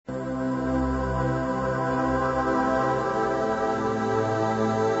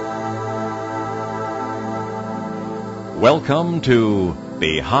Welcome to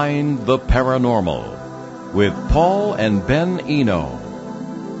Behind the Paranormal with Paul and Ben Eno.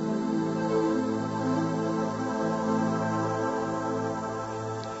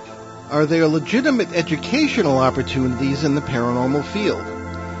 Are there legitimate educational opportunities in the paranormal field?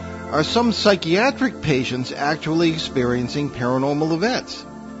 Are some psychiatric patients actually experiencing paranormal events?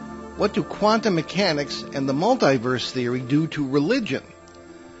 What do quantum mechanics and the multiverse theory do to religion?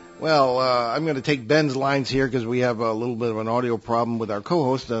 Well, I'm going to take Ben's lines here because we have a little bit of an audio problem with our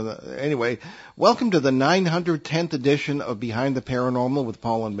co-host. Anyway, welcome to the 910th edition of Behind the Paranormal with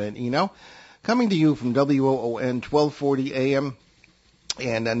Paul and Ben Eno, coming to you from WOON 1240 AM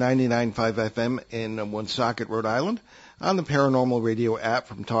and 99.5 FM in Woonsocket, Rhode Island, on the Paranormal Radio app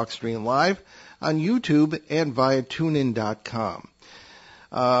from TalkStream Live, on YouTube, and via TuneIn.com.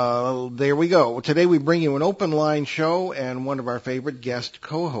 There we go. Today we bring you an open line show and one of our favorite guest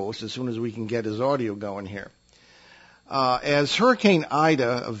co-hosts as soon as we can get his audio going here. As Hurricane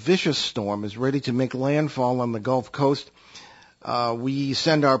Ida, a vicious storm, is ready to make landfall on the Gulf Coast, we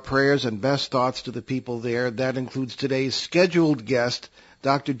send our prayers and best thoughts to the people there. That includes today's scheduled guest,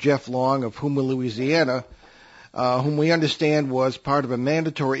 Dr. Jeff Long of Houma, Louisiana, whom we understand was part of a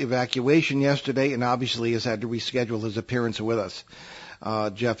mandatory evacuation yesterday and obviously has had to reschedule his appearance with us.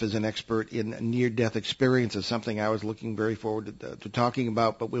 Jeff is an expert in near-death experiences, something I was looking very forward to talking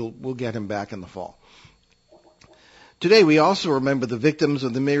about, but we'll get him back in the fall. Today, we also remember the victims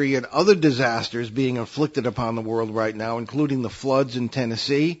of the myriad other disasters being inflicted upon the world right now, including the floods in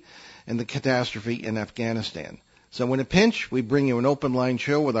Tennessee and the catastrophe in Afghanistan. So in a pinch, we bring you an open line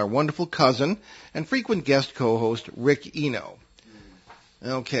show with our wonderful cousin and frequent guest co-host, Rick Eno.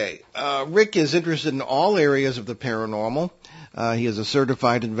 Okay, Rick is interested in all areas of the paranormal. He is a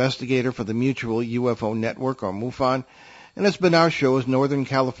certified investigator for the Mutual UFO Network, or MUFON, and has been our show's Northern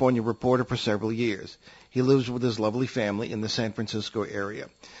California reporter for several years. He lives with his lovely family in the San Francisco area.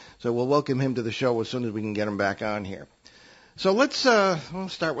 So we'll welcome him to the show as soon as we can get him back on here. So we'll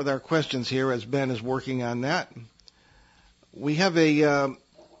start with our questions here as Ben is working on that. We have a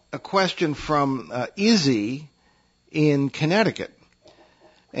question from Izzy in Connecticut.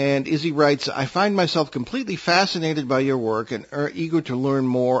 And Izzy writes, I find myself completely fascinated by your work and are eager to learn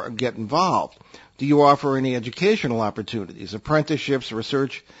more or get involved. Do you offer any educational opportunities, apprenticeships,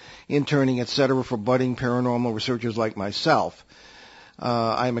 research, interning, etc. for budding paranormal researchers like myself?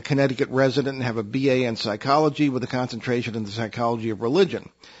 I am a Connecticut resident and have a BA in psychology with a concentration in the psychology of religion.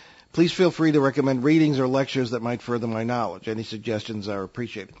 Please feel free to recommend readings or lectures that might further my knowledge. Any suggestions are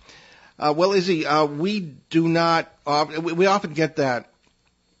appreciated. Well, Izzy, we often get that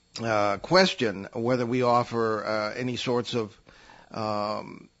question whether we offer any sorts of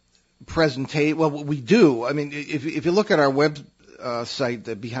presentation. Well, we do. I mean, if you look at our web site,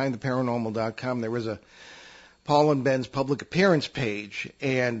 behindtheparanormal.com, there is a Paul and Ben's public appearance page,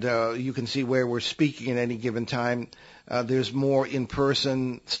 and you can see where we're speaking at any given time. There's more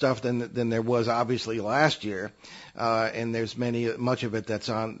in-person stuff than there was obviously last year, and there's much of it that's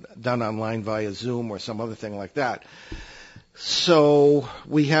done online via Zoom or some other thing like that. So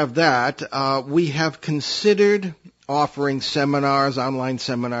we have that. We have considered offering seminars, online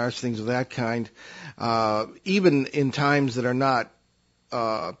seminars, things of that kind, even in times that are not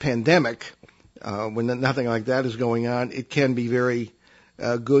pandemic, when nothing like that is going on. It can be very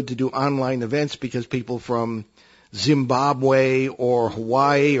good to do online events because people from Zimbabwe or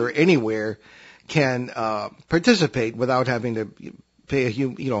Hawaii or anywhere can participate without having to pay a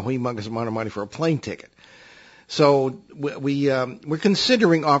humongous amount of money for a plane ticket. So we're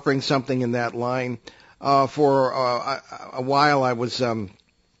considering offering something in that line. For a while, I was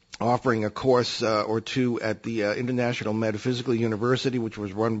offering a course or two at the International Metaphysical University, which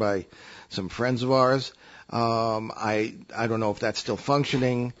was run by some friends of ours. I don't know if that's still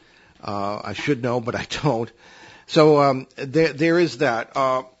functioning. I should know, but I don't. So there is that.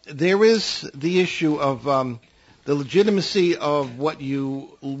 There is the issue of the legitimacy of what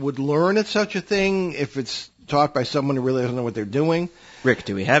you would learn at such a thing if it's taught by someone who really doesn't know what they're doing. Rick,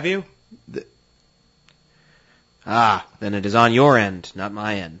 do we have you? Then it is on your end, not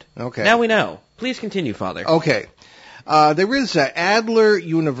my end. Okay. Now we know. Please continue, Father. Okay. There is Adler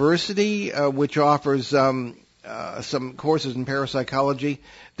University, which offers some courses in parapsychology.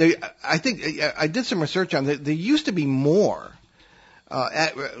 I think I did some research on it. There used to be more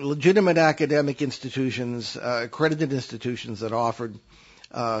legitimate academic institutions, accredited institutions that offered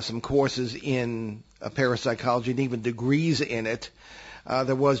some courses in parapsychology and even degrees in it.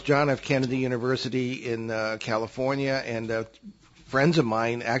 There was John F. Kennedy University in California, and friends of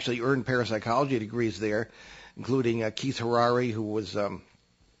mine actually earned parapsychology degrees there, including Keith Harari, who was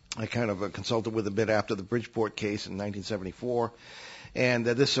I kind of consulted with a bit after the Bridgeport case in 1974, and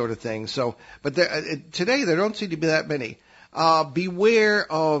this sort of thing. So, but today there don't seem to be that many.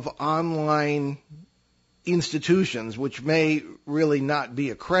 Beware of online institutions which may really not be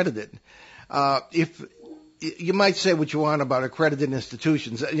accredited. If you might say what you want about accredited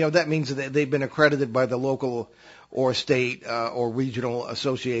institutions, that means that they've been accredited by the local or state or regional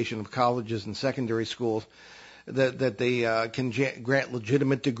association of colleges and secondary schools, that they can grant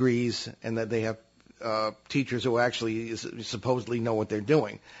legitimate degrees, and that they have teachers who actually supposedly know what they're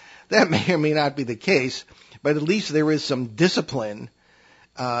doing. That may or may not be the case, but at least there is some discipline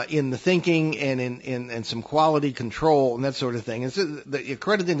in the thinking and in some quality control and that sort of thing. The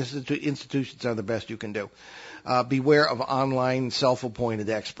accredited institutions are the best you can do. Beware of online self-appointed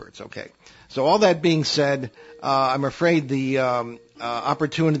experts. Okay. So all that being said, I'm afraid the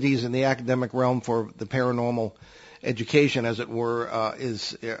opportunities in the academic realm for the paranormal education, as it were,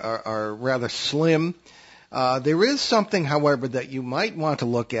 are rather slim. There is something, however, that you might want to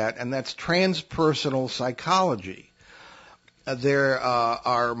look at, and that's transpersonal psychology. There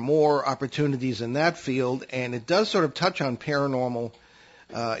are more opportunities in that field, and it does sort of touch on paranormal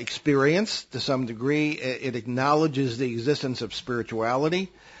experience to some degree. It acknowledges the existence of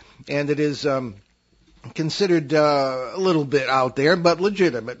spirituality, and it is considered a little bit out there, but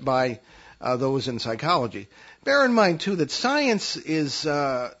legitimate by those in psychology. Bear in mind, too, that scientists, as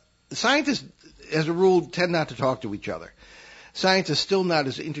a rule, tend not to talk to each other. Science is still not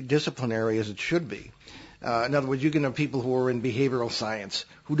as interdisciplinary as it should be. In other words, you can have people who are in behavioral science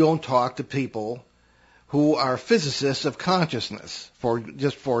who don't talk to people who are physicists of consciousness,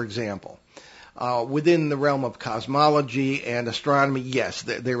 for example. Within the realm of cosmology and astronomy, yes,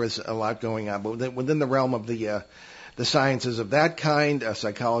 there is a lot going on. But within the realm of the sciences of that kind,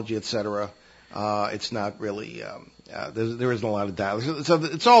 psychology, etc., it's not really. There isn't a lot of dialogue. So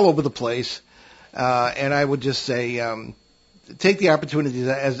it's all over the place. And I would just say, take the opportunities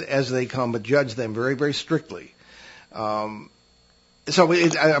as they come, but judge them very, very strictly. I'm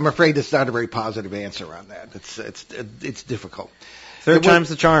afraid it's not a very positive answer on that. It's difficult. Third time's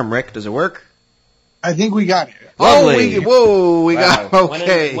the charm, Rick. Does it work? I think we got it. Lovely. We got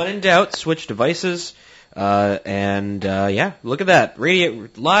okay. When in doubt, switch devices. Look at that.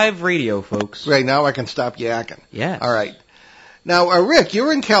 Live radio, folks. Right, now I can stop yakking. Yeah. All right. Now, Rick,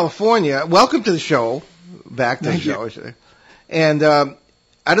 you're in California. Welcome to the show. Back to the show, I should say. And I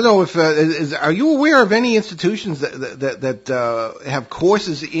don't know if are you aware of any institutions that have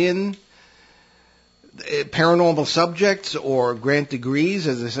courses in paranormal subjects or grant degrees,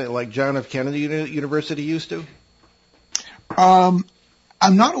 as they say, like John F. Kennedy University used to? I'm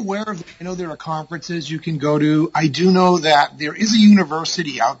not aware of. I know there are conferences you can go to. I do know that there is a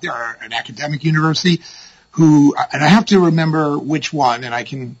university out there, an academic university, and I have to remember which one, and I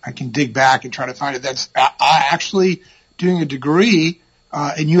can dig back and try to find it. That's actually doing a degree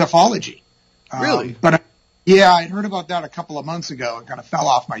in ufology. Really? But I heard about that a couple of months ago and kind of fell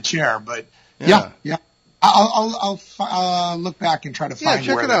off my chair. But yeah. I'll look back and try to find.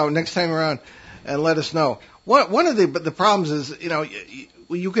 Yeah, check it out next time around, and let us know. One of the problems is,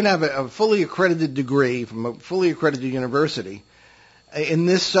 you can have a fully accredited degree from a fully accredited university in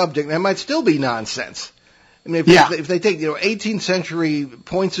this subject, and that might still be nonsense. I mean, if they take 18th century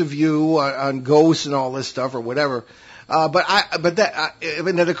points of view on ghosts and all this stuff or whatever, if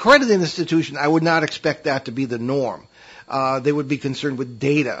in an accredited institution, I would not expect that to be the norm. They would be concerned with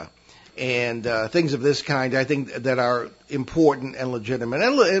data and things of this kind. I think that are important and legitimate,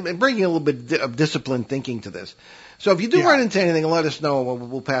 and bringing a little bit of disciplined thinking to this. So if you do run into anything, let us know.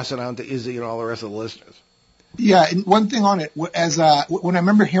 We'll pass it on to Izzy and all the rest of the listeners. Yeah, and one thing on it, when I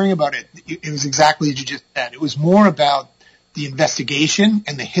remember hearing about it, it was exactly as you just said. It was more about the investigation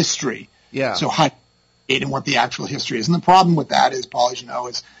and the history. Yeah. So how and what the actual history is. And the problem with that is, Paul, as you know,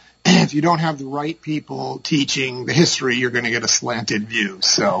 is if you don't have the right people teaching the history, you're going to get a slanted view.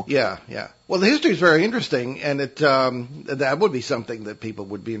 So yeah. Well, the history is very interesting, and that would be something that people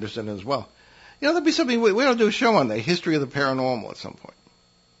would be interested in as well. There'd be something we don't do a show on the history of the paranormal at some point.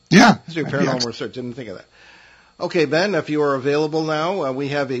 Yeah, history of paranormal research. Didn't think of that. Okay, Ben, if you are available now, we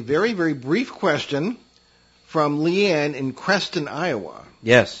have a very, very brief question from Leanne in Creston, Iowa.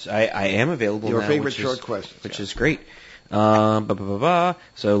 Yes, I am available now. Your favorite short question. Which is great. So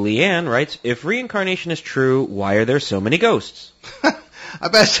Leanne writes, if reincarnation is true, why are there so many ghosts?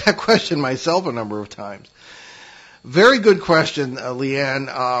 I've asked that question myself a number of times. Very good question, Leanne.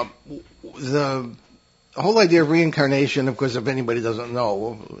 The whole idea of reincarnation, of course, if anybody doesn't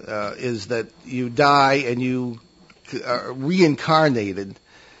know, is that you die and you are reincarnated,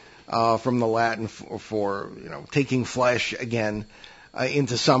 from the Latin for taking flesh again.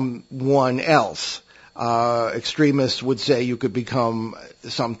 into someone else. Extremists would say you could become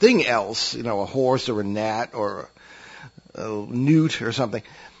something else, a horse or a gnat or a newt or something.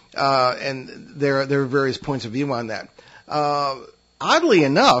 And there are various points of view on that. Oddly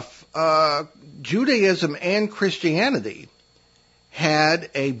enough, Judaism and Christianity had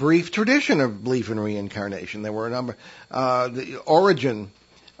a brief tradition of belief in reincarnation. There were a number. The origin,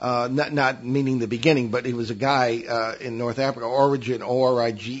 not meaning the beginning, but he was a guy in North Africa. Origen,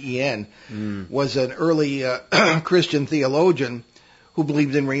 Origen, was an early Christian theologian who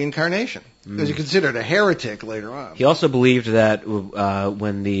believed in reincarnation. He was considered a heretic later on. He also believed that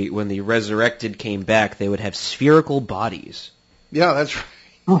when the resurrected came back, they would have spherical bodies. Yeah, that's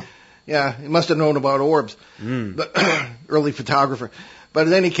right. Yeah, he must have known about orbs, but early photographer. But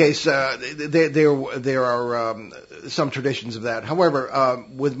in any case, there are some traditions of that. However,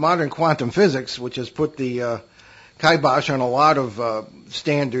 with modern quantum physics, which has put the kibosh on a lot of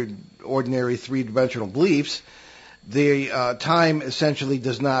standard, ordinary three-dimensional beliefs, the time essentially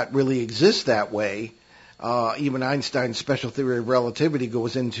does not really exist that way. Even Einstein's special theory of relativity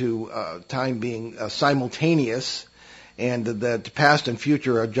goes into time being simultaneous, and that past and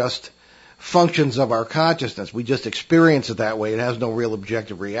future are just functions of our consciousness. We just experience it that way. It has no real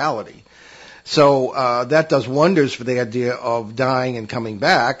objective reality. So that does wonders for the idea of dying and coming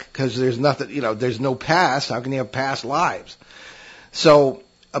back, because there's nothing, there's no past. How can you have past lives? So,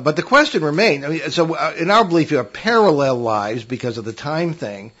 but the question remains. In our belief, you have parallel lives because of the time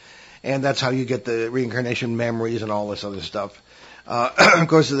thing, and that's how you get the reincarnation memories and all this other stuff. Of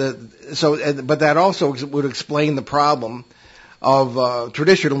course, but that also would explain the problem of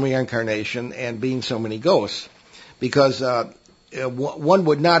traditional reincarnation and being so many ghosts, because one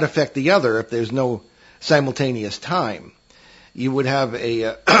would not affect the other if there's no simultaneous time. You would have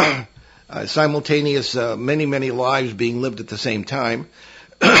a simultaneous many lives being lived at the same time,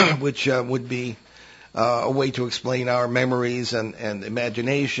 which would be a way to explain our memories and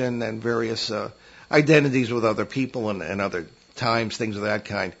imagination and various identities with other people and other times, things of that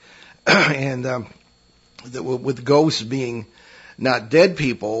kind. And with ghosts being not dead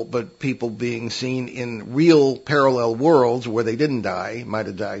people, but people being seen in real parallel worlds where they didn't die, might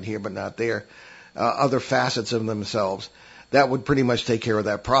have died here but not there, other facets of themselves, that would pretty much take care of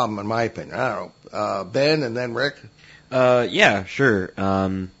that problem, in my opinion. I don't know. Ben and then Rick? Yeah, sure.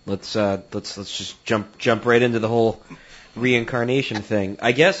 Let's just jump right into the whole reincarnation thing.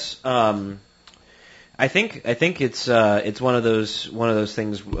 I guess I think it's one of those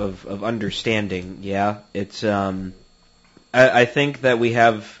things of understanding. Yeah, it's I think that we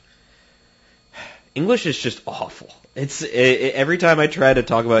have English is just awful. It's every time I try to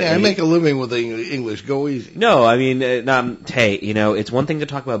talk about I make a living with English. Go easy. No, I mean hey, it's one thing to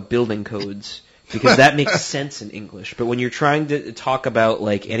talk about building codes because that makes sense in English. But when you're trying to talk about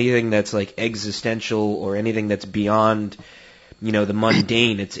like anything that's like existential or anything that's beyond the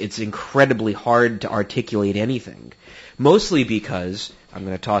mundane, it's incredibly hard to articulate anything. Mostly because I'm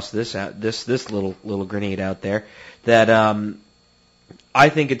going to toss this little grenade out there that I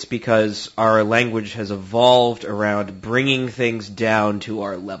think it's because our language has evolved around bringing things down to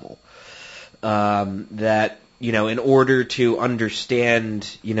our level. That in order to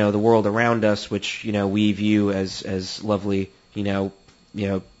understand the world around us, which we view as lovely,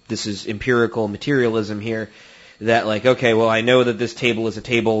 this is empirical materialism here. That like, okay, well, I know that this table is a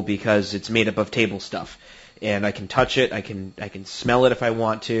table because it's made up of table stuff. And I can touch it, I can smell it if I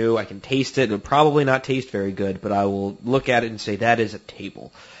want to, I can taste it. It would probably not taste very good, but I will look at it and say that is a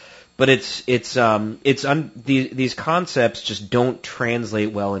table. But these concepts just don't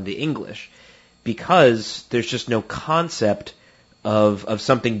translate well into English because there's just no concept of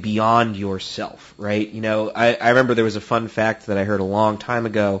something beyond yourself, right? I remember there was a fun fact that I heard a long time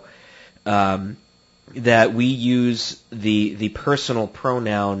ago, that we use the personal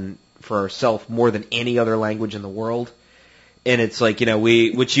pronoun for ourselves more than any other language in the world. And it's like,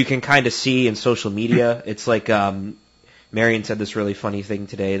 which you can kind of see in social media. It's like, Marion said this really funny thing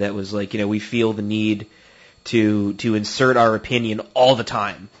today that was like, we feel the need to insert our opinion all the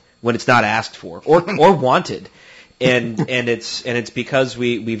time when it's not asked for or wanted. And it's because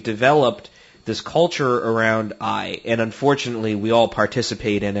we've developed this culture around I, and unfortunately we all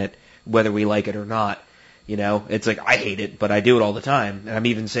participate in it, whether we like it or not. It's like, I hate it, but I do it all the time, and I'm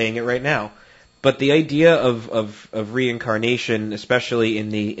even saying it right now. But the idea of reincarnation, especially in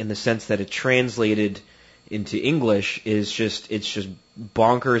the sense that it translated into English, it's just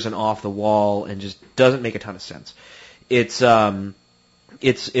bonkers and off the wall, and just doesn't make a ton of sense. It's like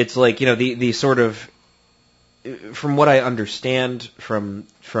the sort of, from what I understand from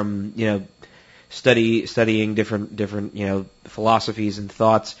studying different philosophies and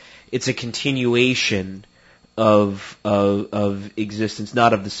thoughts. It's a continuation of existence,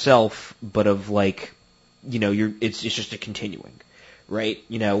 not of the self, but of it's just a continuing, right?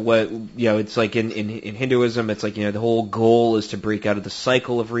 It's like in Hinduism, it's like the whole goal is to break out of the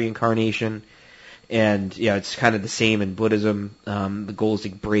cycle of reincarnation. And it's kind of the same in Buddhism. The goal is to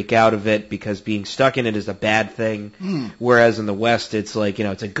break out of it because being stuck in it is a bad thing. Whereas in the West, it's like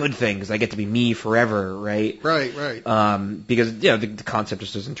it's a good thing because I get to be me forever, right? Right. Because the concept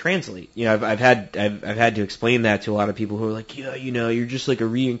just doesn't translate. I've had to explain that to a lot of people who are like, you're just like a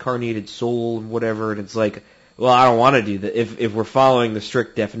reincarnated soul and whatever. And it's like, well, I don't want to do that. If we're following the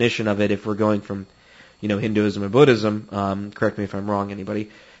strict definition of it, if we're going from Hinduism and Buddhism, correct me if I'm wrong, anybody.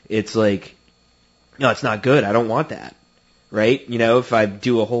 It's like, no, it's not good. I don't want that, right? If I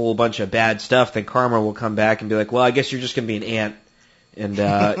do a whole bunch of bad stuff, then karma will come back and be like, well, I guess you're just going to be an ant, and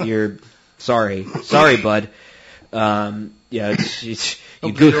you're sorry, bud. It's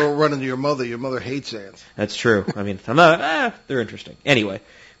you don't run into your mother. Your mother hates ants. That's true. I mean, I'm not. They're interesting. Anyway,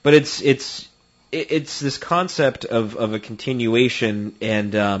 but it's this concept of a continuation,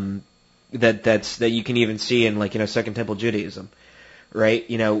 and that you can even see in Second Temple Judaism. Right,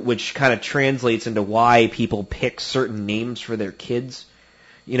 which kind of translates into why people pick certain names for their kids.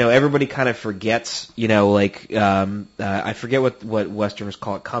 Everybody kind of forgets, I forget what Westerners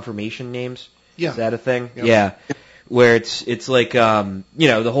call it, confirmation names. Yeah. Is that a thing? Yeah. Where it's like,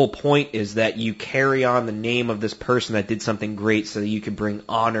 the whole point is that you carry on the name of this person that did something great so that you can bring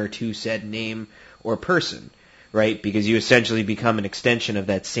honor to said name or person, right? Because you essentially become an extension of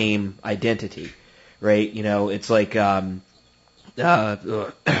that same identity, right? It's like,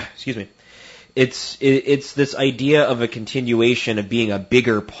 excuse me. It's this idea of a continuation of being a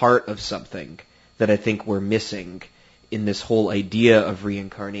bigger part of something that I think we're missing in this whole idea of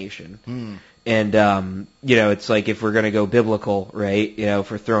reincarnation. And it's like if we're going to go biblical, right? If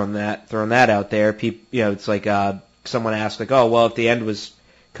we're throwing that out there, it's like someone asked like, oh well, if the end was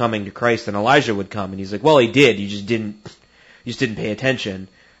coming to Christ, then Elijah would come, and he's like, well, he did. You just didn't pay attention.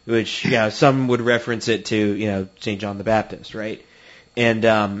 Which, some would reference it to, St. John the Baptist, right? And,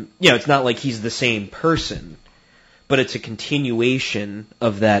 it's not like he's the same person, but it's a continuation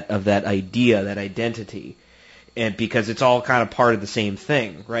of that idea, that identity. And because it's all kind of part of the same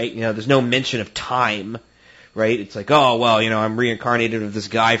thing, right? There's no mention of time, right? It's like, oh, well, I'm reincarnated of this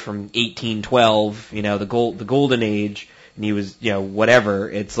guy from 1812, the golden age, and he was, whatever.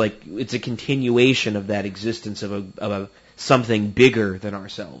 It's like, it's a continuation of that existence of a something bigger than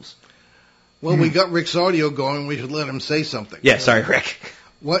ourselves. Well, we got Rick's audio going. We should let him say something. Yeah, sorry, Rick.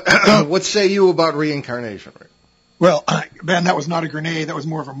 What say you about reincarnation, Rick? Well, Ben, that was not a grenade. That was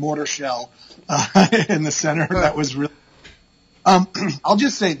more of a mortar shell in the center. That was really... I'll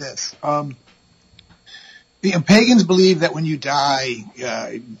just say this. The pagans believe that when you die,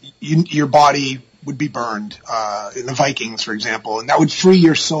 your body would be burned, in the Vikings, for example, and that would free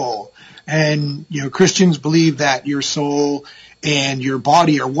your soul. And, Christians believe that your soul and your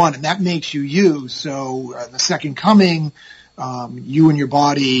body are one, and that makes you you. So the second coming, you and your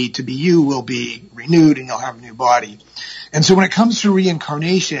body to be you will be renewed, and you'll have a new body. And so when it comes to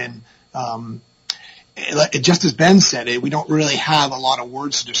reincarnation, just as Ben said it, we don't really have a lot of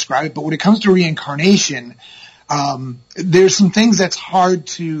words to describe it, but when it comes to reincarnation, there's some things that's hard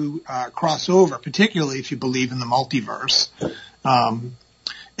to cross over, particularly if you believe in the multiverse.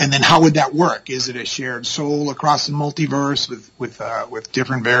 And then how would that work? Is it a shared soul across the multiverse with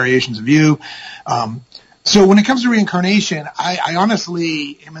different variations of you? So when it comes to reincarnation, I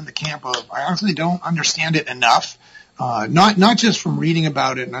honestly am in the camp of I honestly don't understand it enough. Not just from reading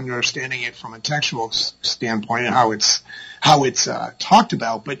about it and understanding it from a textual standpoint and how it's talked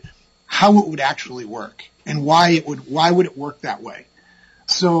about, but how it would actually work and why would it work that way.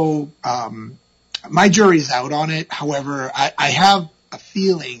 So my jury's out on it. However, I have a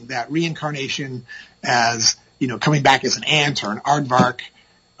feeling that reincarnation as, coming back as an ant or an aardvark,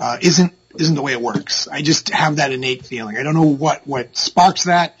 isn't the way it works. I just have that innate feeling. I don't know what sparks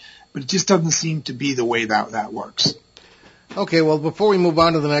that, but it just doesn't seem to be the way that works. Okay, well, before we move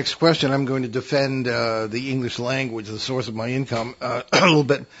on to the next question, I'm going to defend the English language, the source of my income, a little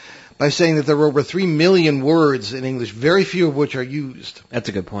bit by saying that there are over 3 million words in English, very few of which are used. That's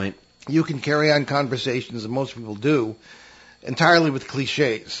a good point. You can carry on conversations, and most people do, entirely with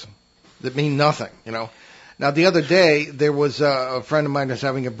cliches that mean nothing, Now, the other day, there was a friend of mine who was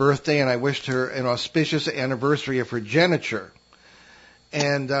having a birthday, and I wished her an auspicious anniversary of her geniture.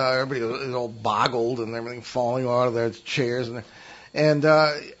 And everybody was all boggled and everything falling out of their chairs. And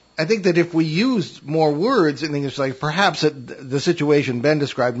I think that if we used more words in English, like perhaps the situation Ben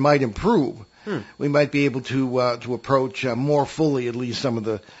described might improve. we might be able to approach more fully at least some of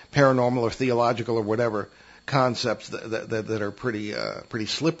the paranormal or theological or whatever concepts that are pretty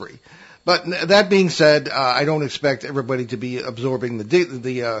slippery. But that being said, I don't expect everybody to be absorbing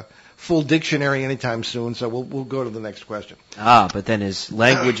the full dictionary anytime soon, so we'll go to the next question. But then is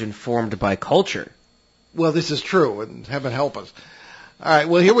language informed by culture? Well, this is true, and heaven help us. All right,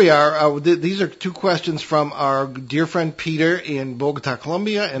 well, here we are. These are two questions from our dear friend Peter in Bogota,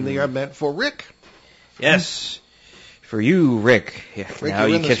 Colombia, and they are meant for Rick. Yes, for you, Rick. Yeah, Rick, now you're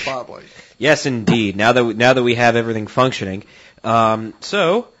you in the spotlight. Yes, indeed. Now that we have everything functioning, our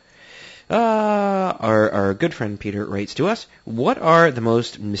good friend Peter writes to us: what are the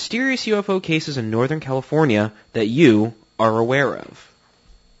most mysterious UFO cases in Northern California that you are aware of?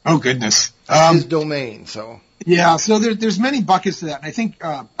 Oh goodness, his domain. So yeah, so there's many buckets to that, and I think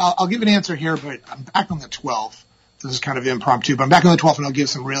I'll give an answer here, but I'm back on the 12th. This is kind of impromptu, but I'm back on the 12th, and I'll give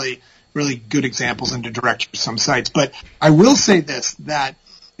some really good examples and to direct some sites. But I will say this, that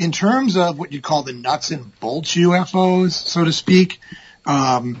in terms of what you'd call the nuts and bolts UFOs, so to speak,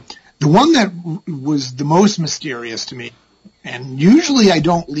 the one that was the most mysterious to me, and usually I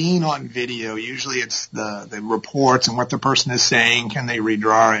don't lean on video. Usually it's the reports and what the person is saying. Can they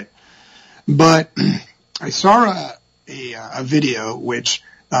redraw it? But I saw a video which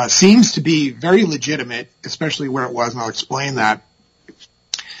seems to be very legitimate, especially where it was, and I'll explain that.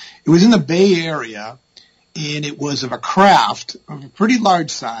 It was in the Bay Area, and it was of a craft of a pretty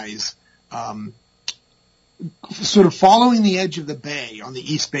large size, sort of following the edge of the bay on the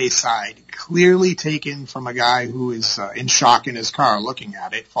East Bay side, clearly taken from a guy who is in shock in his car looking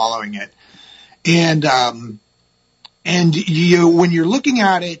at it, following it. And when you're looking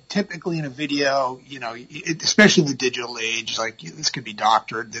at it, typically in a video, especially in the digital age, like this could be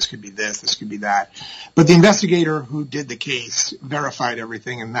doctored, this could be this could be that. But the investigator who did the case verified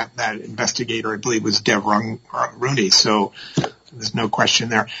everything, and that investigator, I believe, was Dev Rooney. So there's no question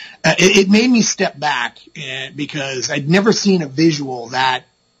there. It made me step back because I'd never seen a visual that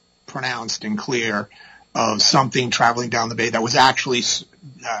pronounced and clear of something traveling down the bay that was actually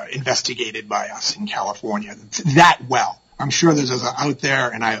investigated by us in California that well. I'm sure there's others out there,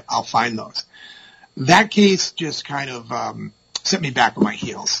 and I'll find those. That case just kind of set me back on my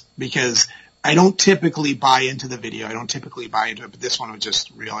heels because I don't typically buy into the video. I don't typically buy into it, but this one was just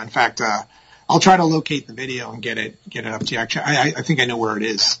real. In fact, I'll try to locate the video and get it up to you. Actually, I think I know where it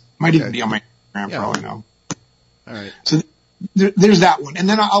is. Might even be on my Instagram for all I know. All right. So there's that one. And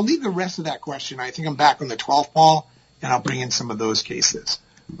then I'll leave the rest of that question. I think I'm back on the 12th, Paul, and I'll bring in some of those cases.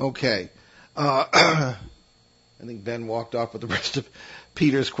 Okay. I think Ben walked off with the rest of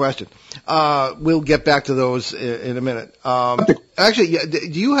Peter's question. We'll get back to those in a minute. Actually,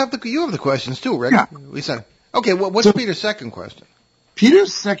 do you have the questions too, Rick? Yeah. We said. Okay. What's Peter's second question?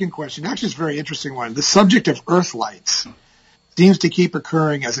 Peter's second question, actually, is a very interesting one. The subject of Earth lights seems to keep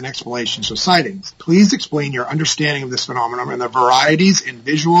occurring as an explanation of sightings. Please explain your understanding of this phenomenon and the varieties in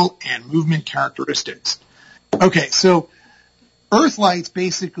visual and movement characteristics. Okay, so Earth lights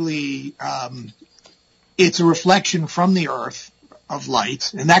basically, it's a reflection from the Earth of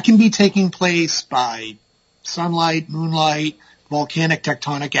light, and that can be taking place by sunlight, moonlight, volcanic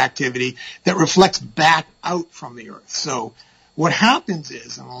tectonic activity that reflects back out from the Earth. So what happens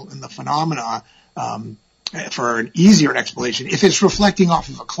is, in the phenomena, for an easier explanation, if it's reflecting off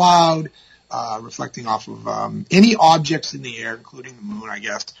of a cloud, reflecting off of any objects in the air, including the moon, I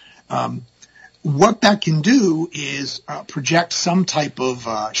guess, what that can do is project some type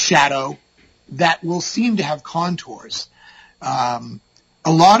of shadow that will seem to have contours. A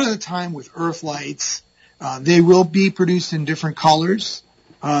lot of the time with Earth lights, they will be produced in different colors.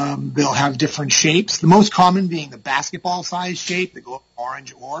 They'll have different shapes, the most common being the basketball-sized shape, the glowing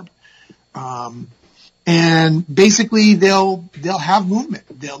orange orb. And basically they'll have movement.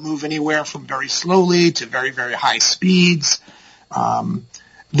 They'll move anywhere from very slowly to very, very high speeds.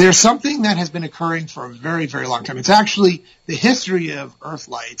 There's something that has been occurring for a very, very long time. It's actually the history of Earth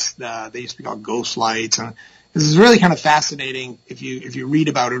lights. They used to be called ghost lights. And this is really kind of fascinating if you read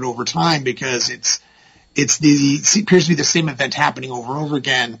about it over time, because it appears to be the same event happening over and over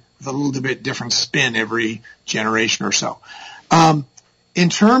again with a little bit different spin every generation or so. In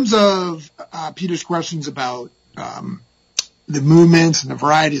terms of Peter's questions about the movements and the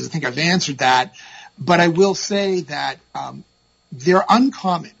varieties, I think I've answered that. But I will say that they're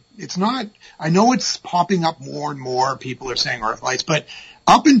uncommon. It's not. I know it's popping up more and more. People are saying Earth lights, but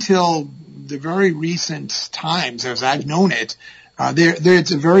up until the very recent times, as I've known it,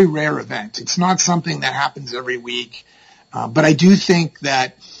 it's a very rare event. It's not something that happens every week. But I do think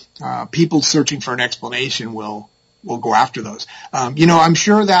that people searching for an explanation will we'll go after those. I'm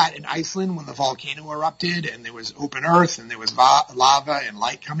sure that in Iceland, when the volcano erupted and there was open earth and there was lava and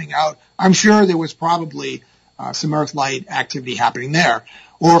light coming out, I'm sure there was probably some earth light activity happening there.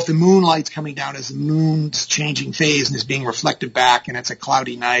 Or if the moonlight's coming down as the moon's changing phase and is being reflected back and it's a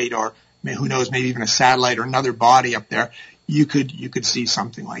cloudy night, or who knows, maybe even a satellite or another body up there, you could see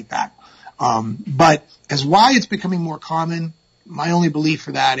something like that. But as why it's becoming more common, my only belief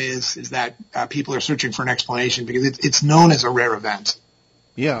for that is that people are searching for an explanation, because it's known as a rare event.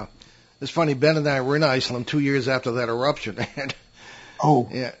 Yeah. It's funny, Ben and I were in Iceland 2 years after that eruption. And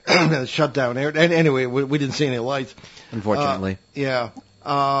yeah, shut down. And anyway, we didn't see any lights. Unfortunately.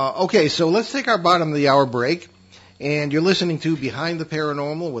 Okay, so let's take our bottom of the hour break. And you're listening to Behind the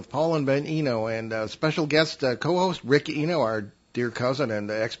Paranormal with Paul and Ben Eno, and special guest co-host Rick Eno, our dear cousin and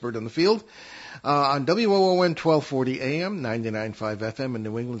expert in the field, on WOON 1240 AM, 99.5 FM in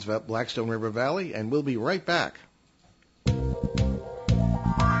New England's Blackstone River Valley, and we'll be right back.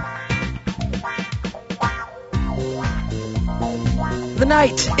 The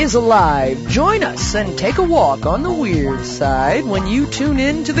night is alive. Join us and take a walk on the weird side when you tune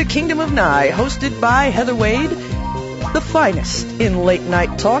in to the Kingdom of Nye, hosted by Heather Wade, the finest in late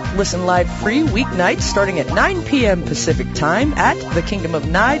night talk. Listen live free weeknights starting at 9 p.m. Pacific time at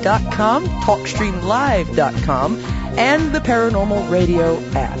thekingdomofnye.com, talkstreamlive.com, and the Paranormal Radio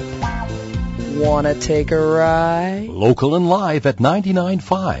app. Wanna take a ride? Local and live at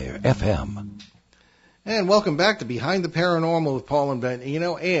 99.5 FM. And welcome back to Behind the Paranormal with Paul and Ben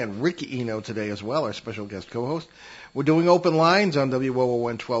Eno, and Rick Eno today as well, our special guest co-host. We're doing open lines on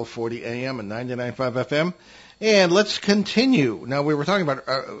WOON 1240 AM and 99.5 FM. And let's continue. Now, we were talking about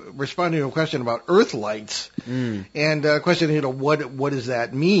responding to a question about earth lights, and a question, what does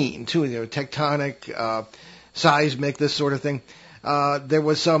that mean, too? Tectonic, seismic, this sort of thing. There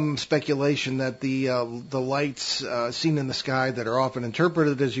was some speculation that the lights seen in the sky that are often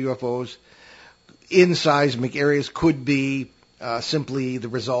interpreted as UFOs in seismic areas could be simply the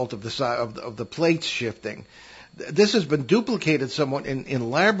result of the plates shifting. This has been duplicated somewhat in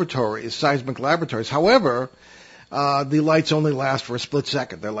laboratories, seismic laboratories. However, the lights only last for a split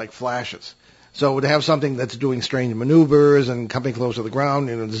second. They're like flashes. So to have something that's doing strange maneuvers and coming close to the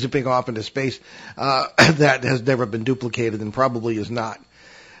ground, zipping off into space, that has never been duplicated and probably is not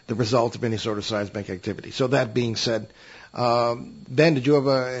the result of any sort of seismic activity. So that being said, Ben, did you have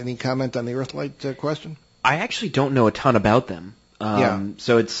any comment on the Earthlight question? I actually don't know a ton about them.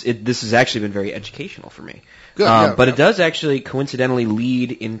 So this has actually been very educational for me. Good. But it does actually coincidentally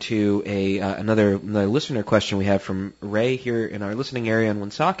lead into another listener question we have from Ray here in our listening area in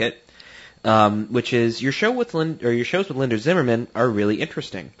Woonsocket, which is your shows with Linda Zimmerman are really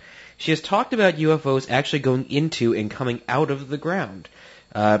interesting. She has talked about UFOs actually going into and coming out of the ground.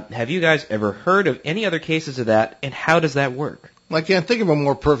 Have you guys ever heard of any other cases of that, and how does that work? Well, I can't think of a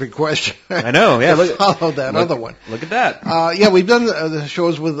more perfect question. I know, yeah. Follow that other one. Look at that. We've done the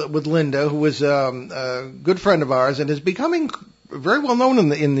shows with Linda, who is a good friend of ours and is becoming very well known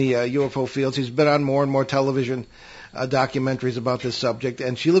in the UFO fields. He's been on more and more television documentaries about this subject,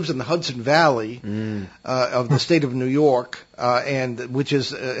 and she lives in the Hudson Valley of the state of New York, and which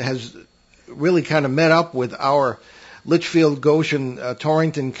has really kind of met up with our Litchfield, Goshen,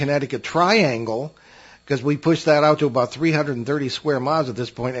 Torrington, Connecticut triangle, because we pushed that out to about 330 square miles at this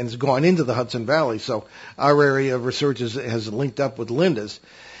point, and it's gone into the Hudson Valley. So our area of research has linked up with Linda's.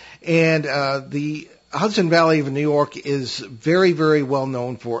 And the Hudson Valley of New York is very, very well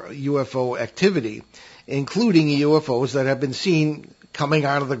known for UFO activity, including UFOs that have been seen coming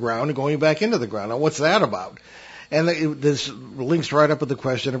out of the ground and going back into the ground. Now, what's that about? And this links right up with the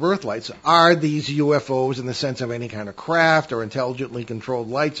question of Earthlights. Are these UFOs in the sense of any kind of craft or intelligently controlled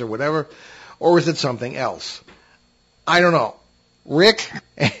lights or whatever? Or is it something else? I don't know. Rick,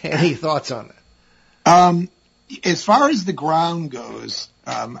 any thoughts on that? As far as the ground goes,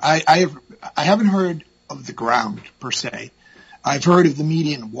 I haven't heard of the ground per se. I've heard of the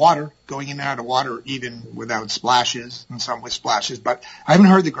median water, going in and out of water even without splashes, and some with splashes, but I haven't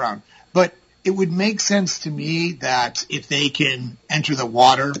heard the ground. But it would make sense to me that if they can enter the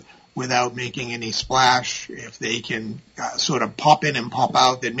water without making any splash, if they can sort of pop in and pop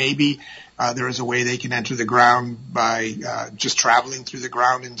out, then maybe there is a way they can enter the ground by just traveling through the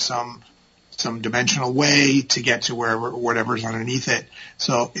ground in some dimensional way to get to whatever's underneath it.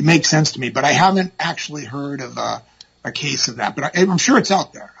 So it makes sense to me, but I haven't actually heard of a case of that. But I'm sure it's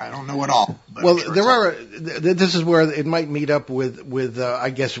out there. I don't know it all. Well, sure this is where it might meet up with I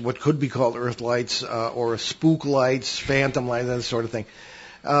guess what could be called earth lights or spook lights, phantom lights, that sort of thing.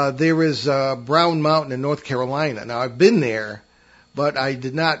 There is Brown Mountain in North Carolina. Now, I've been there but I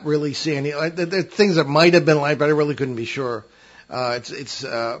did not really see any. There are things that might have been light, but I really couldn't be sure. It's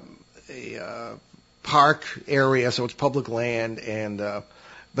a park area, so it's public land,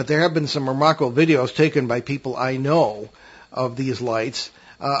 but there have been some remarkable videos taken by people I know of these lights.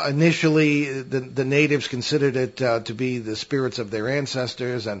 Initially, the natives considered it to be the spirits of their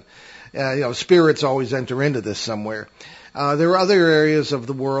ancestors, and spirits always enter into this somewhere. There are other areas of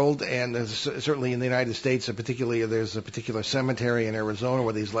the world, and certainly in the United States, particularly there's a particular cemetery in Arizona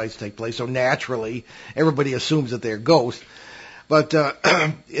where these lights take place. So naturally, everybody assumes that they're ghosts. But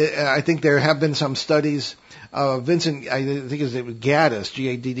I think there have been some studies. Vincent, I think his name was Gaddis,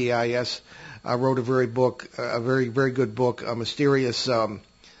 Gaddis, wrote a very very good book, a mysterious.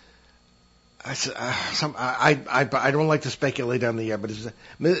 I don't like to speculate on the air, but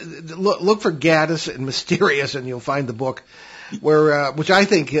look for Gaddis and Mysterious, and you'll find the book, where which I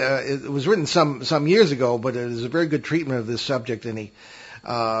think it was written some years ago, but it is a very good treatment of this subject, and he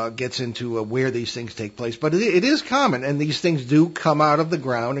gets into where these things take place. But it is common, and these things do come out of the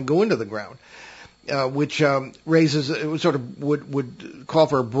ground and go into the ground, which raises sort of would call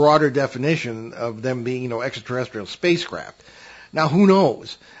for a broader definition of them being extraterrestrial spacecraft. Now, who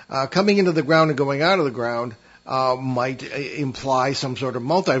knows? Coming into the ground and going out of the ground might imply some sort of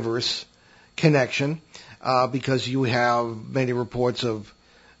multiverse connection, because you have many reports of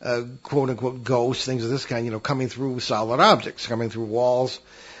quote-unquote ghosts, things of this kind, coming through solid objects, coming through walls.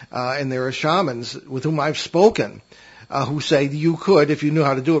 And there are shamans with whom I've spoken who say you could, if you knew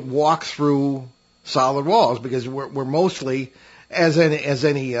how to do it, walk through solid walls, because we're mostly, as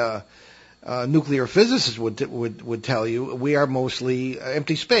any nuclear physicists would tell you, we are mostly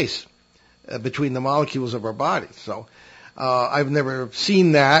empty space between the molecules of our bodies. So I've never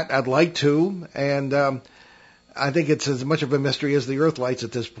seen that. I'd like to, and I think it's as much of a mystery as the Earth lights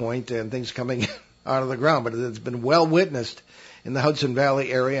at this point and things coming out of the ground. But it's been well witnessed in the Hudson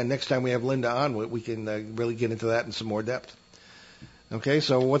Valley area, and next time we have Linda on, we can really get into that in some more depth. Okay,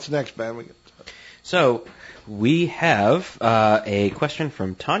 so what's next, Ben? So we have a question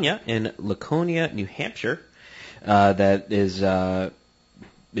from Tanya in Laconia, New Hampshire, that is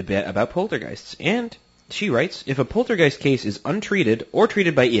about poltergeists. And she writes, if a poltergeist case is untreated or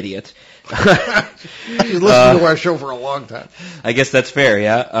treated by idiots... She's listened to our show for a long time. I guess that's fair,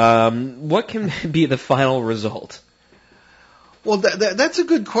 yeah. What can be the final result? Well, that's a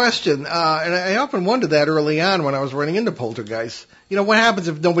good question. And I often wondered that early on when I was running into poltergeists. What happens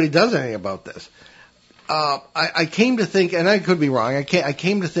if nobody does anything about this? I came to think, and I could be wrong, I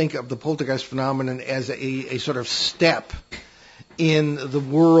came to think of the poltergeist phenomenon as a sort of step in the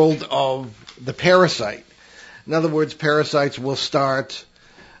world of the parasite. In other words, parasites will start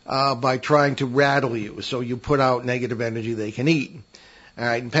by trying to rattle you. So you put out negative energy they can eat. All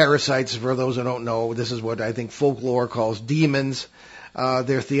right, and parasites, for those who don't know, this is what I think folklore calls demons.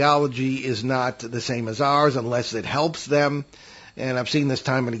 Their theology is not the same as ours unless it helps them. And I've seen this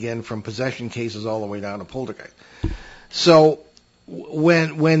time and again from possession cases all the way down to poltergeist. So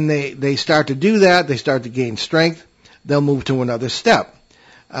when they start to do that, they start to gain strength, they'll move to another step.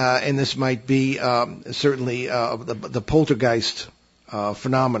 And this might be certainly the poltergeist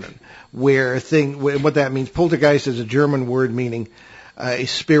phenomenon, what that means. Poltergeist is a German word meaning a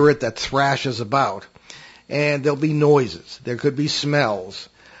spirit that thrashes about. And there'll be noises. There could be smells.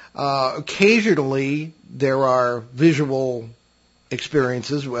 Occasionally, there are visual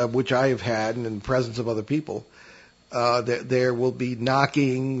experiences, which I have had in the presence of other people. There will be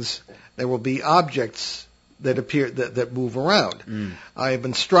knockings. There will be objects that appear that move around. I have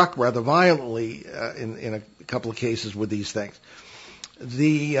been struck rather violently in a couple of cases with these things.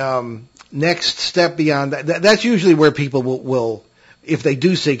 The next step beyond that's usually where people will, if they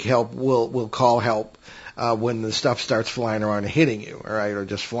do seek help, will call help when the stuff starts flying around and hitting you, all right, or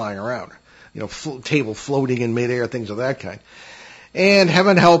just flying around, table floating in midair, things of that kind. And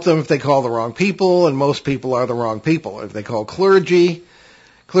heaven help them if they call the wrong people, and most people are the wrong people. If they call clergy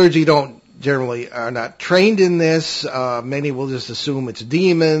generally are not trained in this. Many will just assume it's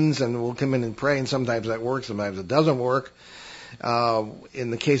demons and will come in and pray, and sometimes that works, sometimes it doesn't work.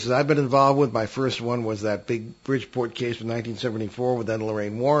 In the cases I've been involved with, my first one was that big Bridgeport case from 1974 with Ed and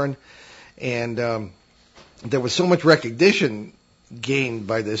Lorraine Warren, and there was so much recognition gained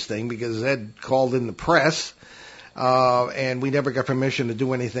by this thing because Ed called in the press. And we never got permission to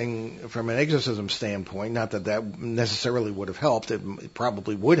do anything from an exorcism standpoint. Not that necessarily would have helped. It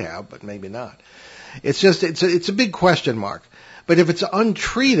probably would have, but maybe not. It's a big question mark. But if it's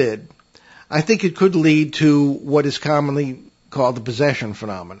untreated, I think it could lead to what is commonly called the possession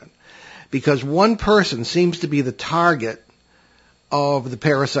phenomenon. Because one person seems to be the target of the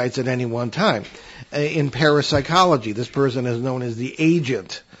parasites at any one time. In parapsychology, this person is known as the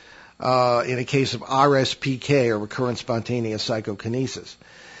agent in a case of RSPK, or recurrent spontaneous psychokinesis.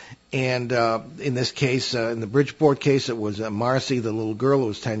 And in this case, in the Bridgeport case, it was Marcy, the little girl who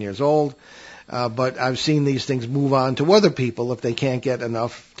was 10 years old. But I've seen these things move on to other people if they can't get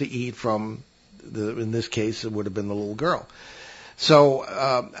enough to eat from, in this case, it would have been the little girl. So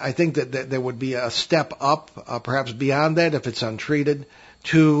I think that there would be a step up, perhaps beyond that, if it's untreated,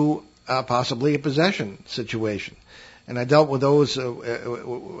 to possibly a possession situation. And I dealt with those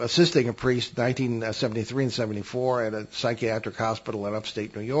assisting a priest in 1973 and 74 at a psychiatric hospital in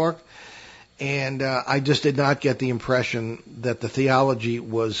upstate New York. And I just did not get the impression that the theology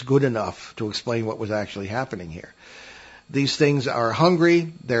was good enough to explain what was actually happening here. These things are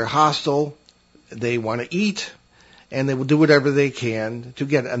hungry, they're hostile, they want to eat, and they will do whatever they can to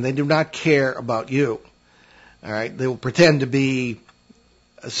get it. And they do not care about you. All right? They will pretend to be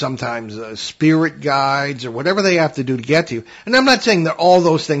sometimes spirit guides or whatever they have to do to get to you. And I'm not saying that all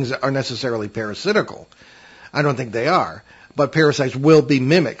those things are necessarily parasitical. I don't think they are. But parasites will be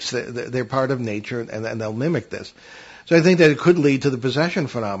mimics. They're part of nature, and they'll mimic this. So I think that it could lead to the possession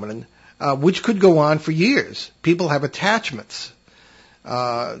phenomenon, which could go on for years. People have attachments.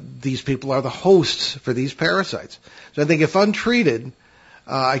 These people are the hosts for these parasites. So I think if untreated,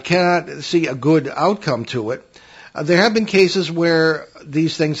 I cannot see a good outcome to it. There have been cases where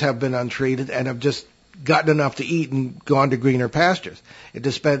these things have been untreated and have just gotten enough to eat and gone to greener pastures. It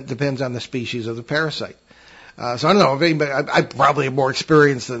depends on the species of the parasite. So I don't know if anybody, I probably have more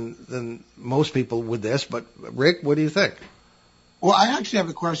experience than most people with this, but Rick, what do you think? Well, I actually have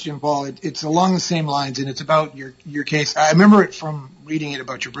a question, Paul. It's along the same lines, and it's about your case. I remember it from reading it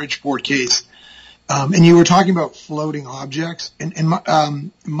about your Bridgeport case, and you were talking about floating objects. And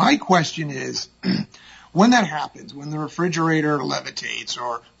my question is, when that happens, when the refrigerator levitates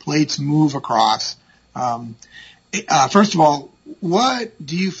or plates move across, first of all, what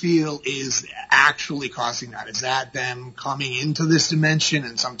do you feel is actually causing that? Is that them coming into this dimension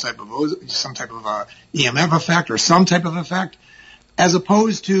and some type of EMF effect or some type of effect, as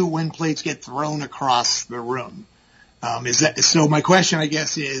opposed to when plates get thrown across the room? So my question, I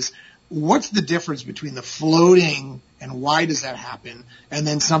guess, is what's the difference between the floating and why does that happen, and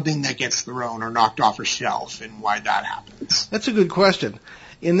then something that gets thrown or knocked off a shelf and why that happens? That's a good question.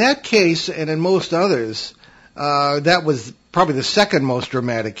 In that case, and in most others, that was probably the second most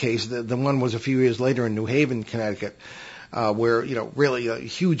dramatic case. The one was a few years later in New Haven, Connecticut, where, really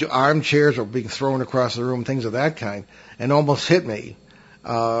huge armchairs were being thrown across the room, things of that kind, and almost hit me.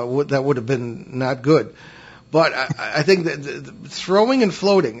 That would have been not good. But I think that throwing and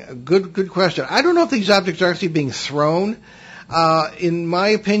floating, a good question. I don't know if these objects are actually being thrown. In my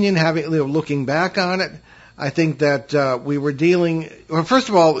opinion, looking back on it, I think that we were dealing. Well, first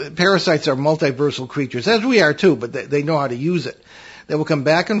of all, parasites are multiversal creatures, as we are too, but they know how to use it. They will come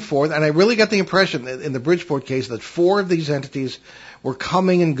back and forth, and I really got the impression that in the Bridgeport case that 4 of these entities were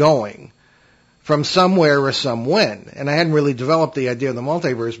coming and going from somewhere or somewhen, and I hadn't really developed the idea of the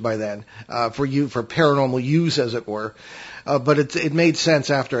multiverse by then for paranormal use, as it were. But it made sense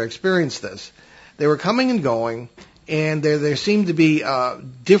after I experienced this. They were coming and going, and there seemed to be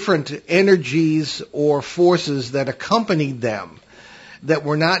different energies or forces that accompanied them that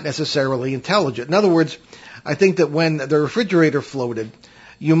were not necessarily intelligent. In other words, I think that when the refrigerator floated,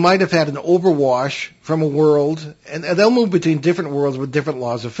 you might have had an overwash from a world, and they'll move between different worlds with different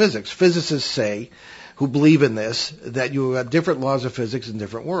laws of physics. Physicists say, who believe in this, that you have different laws of physics in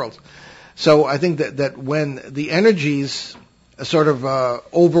different worlds. So I think that when the energies sort of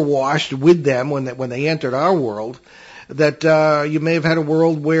overwashed with them when they entered our world, that you may have had a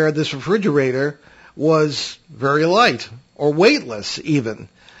world where this refrigerator was very light or weightless even,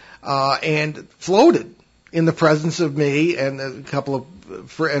 and floated in the presence of me and a couple of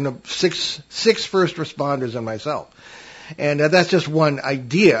six first responders and myself. And that's just one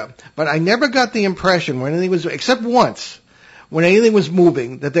idea. But I never got the impression when anything was, except once, when anything was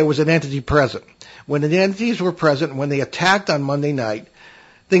moving, that there was an entity present. When the entities were present, when they attacked on Monday night,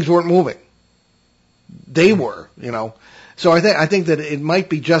 things weren't moving. They were, So I think that it might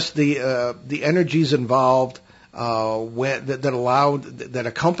be just the energies involved that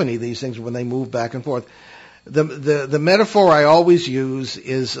accompany these things when they move back and forth. The metaphor I always use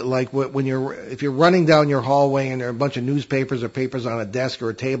is like if you're running down your hallway and there are a bunch of newspapers or papers on a desk or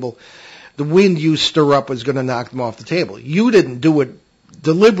a table, the wind you stir up is going to knock them off the table. You didn't do it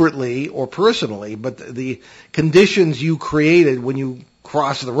deliberately or personally, but the conditions you created when you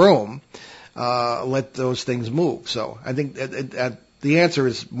cross the room let those things move. So I think The answer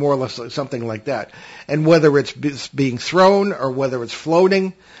is more or less something like that. And whether it's being thrown or whether it's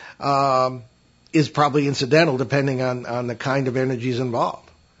floating is probably incidental depending on the kind of energies involved.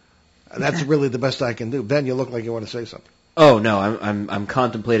 And that's really the best I can do. Ben, you look like you want to say something. Oh, no, I'm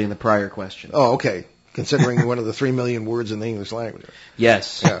contemplating the prior question. Oh, okay. Considering one of the 3 million words in the English language.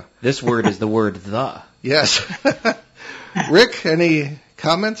 Yes. Yeah. This word is the word the. Yes. Rick, any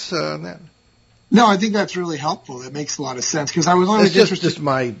comments on that? No, I think that's really helpful. That makes a lot of sense because I was always interested. It's just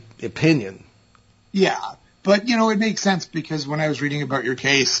my opinion. Yeah, but it makes sense because when I was reading about your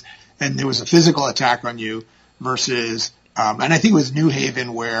case and there was a physical attack on you versus, and I think it was New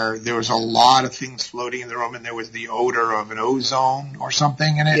Haven where there was a lot of things floating in the room and there was the odor of an ozone or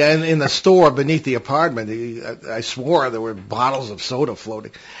something in it. Yeah, in the store beneath the apartment, I swore there were bottles of soda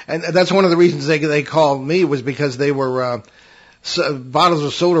floating, and that's one of the reasons they called me was because they were. Bottles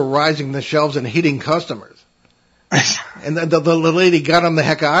of soda rising the shelves and hitting customers. And the lady got them the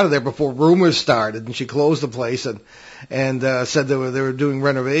heck out of there before rumors started, and she closed the place and said they were doing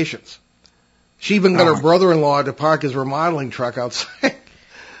renovations. She even got her brother-in-law to park his remodeling truck outside,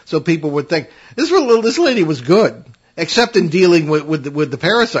 so people would think this lady was good, except in dealing with the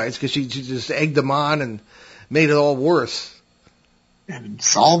parasites because she just egged them on and made it all worse. And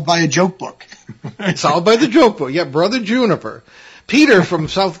solved by a joke book. Solved by the joke book. Yeah, Brother Juniper. Peter from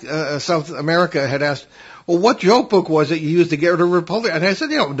South America had asked, well, what joke book was it you used to get rid of Republic? And I said,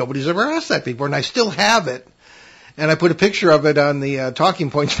 nobody's ever asked that before, and I still have it. And I put a picture of it on the Talking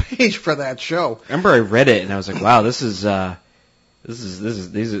Points page for that show. I remember I read it, and I was like, wow, this is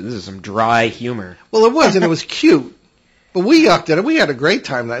some dry humor. Well, it was, and it was cute. But we yucked at it. We had a great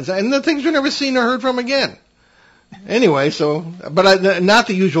time. And the things were never seen or heard from again. Anyway, but not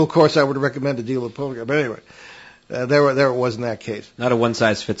the usual course I would recommend to deal with poltergeist. But anyway, there it was in that case. Not a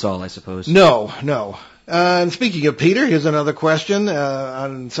one-size-fits-all, I suppose. No. And speaking of Peter, here's another question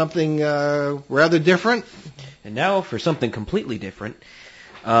on something rather different. And now for something completely different.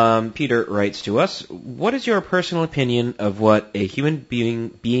 Peter writes to us, what is your personal opinion of what a human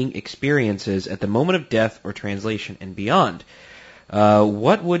being experiences at the moment of death or translation and beyond?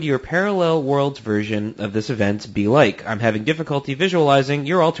 What would your parallel worlds version of this event be like? I'm having difficulty visualizing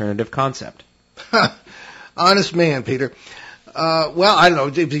your alternative concept. Honest man, Peter. Well, I don't know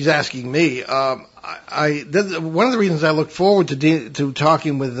if he's asking me. One of the reasons I look forward to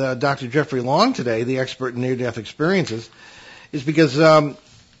talking with Dr. Jeffrey Long today, the expert in near-death experiences, is because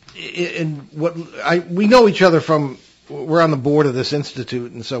we know each other from, we're on the board of this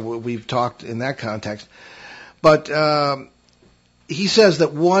institute, and so we've talked in that context. But he says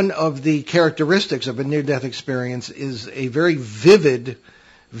that one of the characteristics of a near-death experience is a very vivid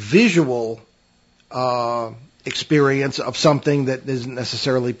visual experience of something that isn't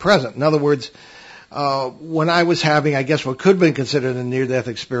necessarily present. In other words, when I was having, I guess, what could have been considered a near-death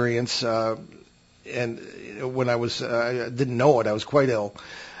experience, and when I didn't know it, I was quite ill,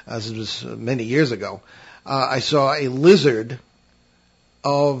 as it was many years ago, I saw a lizard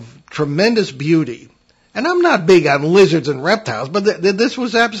of tremendous beauty. And I'm not big on lizards and reptiles, but this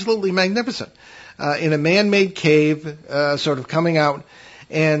was absolutely magnificent. In a man-made cave, sort of coming out,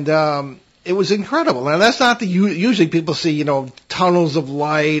 and it was incredible. Now, that's not usually people see, tunnels of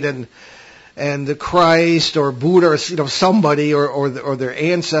light and the Christ or Buddha or, somebody or their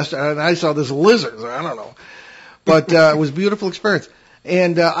ancestor. And I saw this lizard. I don't know. But it was a beautiful experience.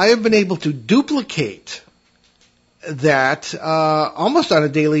 And I have been able to duplicate that almost on a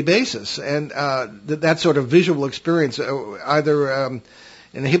daily basis, and that sort of visual experience, either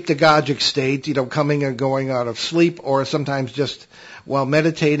in a hypnagogic state, coming and going out of sleep, or sometimes just while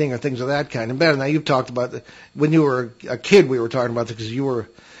meditating or things of that kind. And Ben, now you've talked about when you were a kid, we were talking about this because you were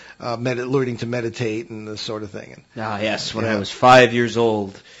learning to meditate and this sort of thing. Yes, when I was 5 years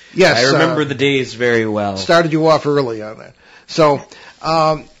old. Yes, I remember the days very well. Started you off early on that. So.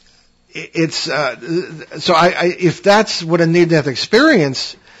 If that's what a near-death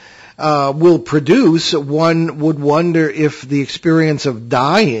experience will produce, one would wonder if the experience of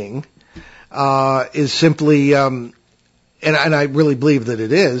dying is simply, and I really believe that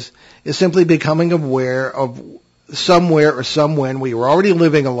it is simply becoming aware of somewhere or somewhen where you're already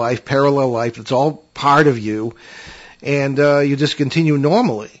living a life, parallel life. It's all part of you, and you just continue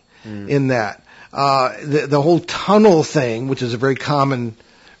normally in that. The whole tunnel thing, which is a very common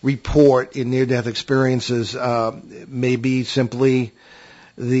report in near-death experiences, may be simply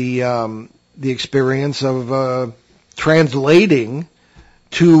the experience of translating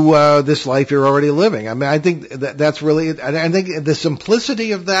to this life you're already living. I mean, I think that's really. I think the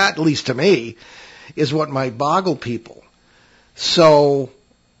simplicity of that, at least to me, is what might boggle people. So,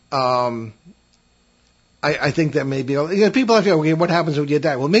 I think that maybe people have to, okay, what happens when you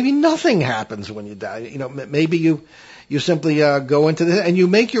die? Well, maybe nothing happens when you die. Maybe you simply go into this and you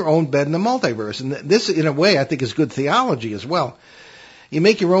make your own bed in the multiverse. And this, in a way, I think is good theology as well. You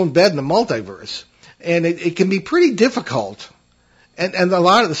make your own bed in the multiverse, and it can be pretty difficult. And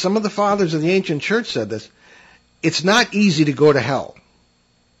some of the fathers of the ancient church said this. It's not easy to go to hell.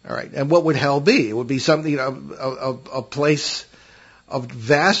 All right. And what would hell be? It would be something, a place of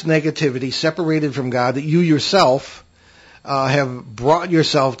vast negativity, separated from God, that you yourself have brought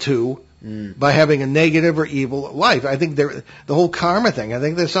yourself to by having a negative or evil life. I think the whole karma thing, I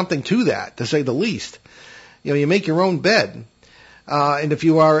think there's something to that, to say the least. You make your own bed. And if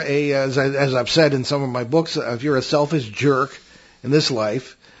you are as I've said in some of my books, if you're a selfish jerk in this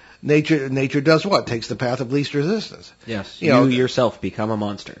life, nature does what? Takes the path of least resistance. Yes. You yourself become a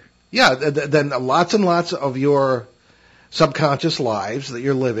monster. Yeah. Then lots and lots of your subconscious lives that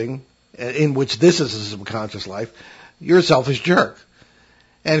you're living, in which this is a subconscious life, you're a selfish jerk.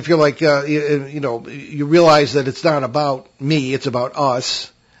 And if you're like, you realize that it's not about me, it's about us,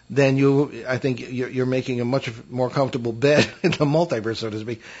 then I think you're making a much more comfortable bed in the multiverse, so to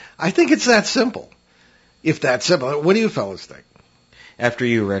speak. I think it's that simple. If that's simple. What do you fellas think? After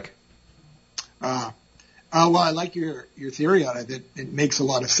you, Rick. Well, I like your theory on it. It makes a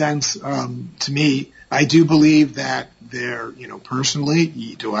lot of sense to me. I do believe that there, personally,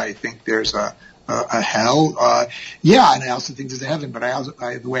 do I think there's a hell? Yeah, and I also think there's a heaven. But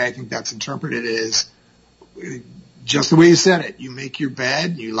the way I think that's interpreted is just the way you said it. You make your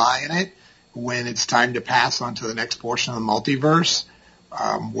bed, you lie in it. When it's time to pass on to the next portion of the multiverse,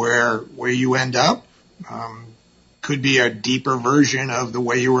 where you end up, could be a deeper version of the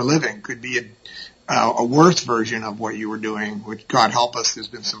way you were living. Could be a worse version of what you were doing, which, God help us, there's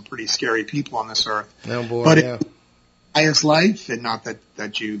been some pretty scary people on this earth. Oh boy, but yeah. Pious life, and not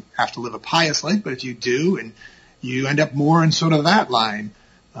that you have to live a pious life, but if you do, and you end up more in sort of that line,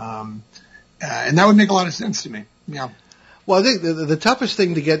 and that would make a lot of sense to me. Yeah. Well, I think the toughest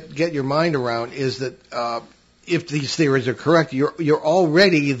thing to get your mind around is that if these theories are correct, you're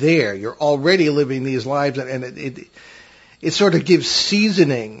already there. You're already living these lives, and it sort of gives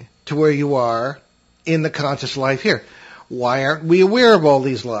seasoning to where you are in the conscious life here. Why aren't we aware of all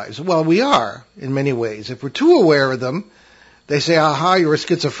these lives? Well, we are in many ways. If we're too aware of them, they say, aha, you're a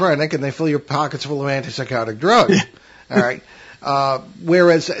schizophrenic, and they fill your pockets full of antipsychotic drugs. All right.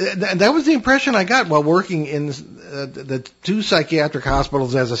 Whereas that was the impression I got while working in the two psychiatric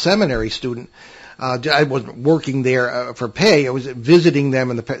hospitals as a seminary student. I wasn't working there for pay. I was visiting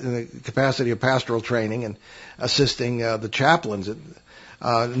them in the capacity of pastoral training and assisting the chaplains at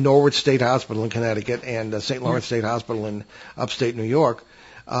Norwood State Hospital in Connecticut and St. Lawrence State Hospital in upstate New York.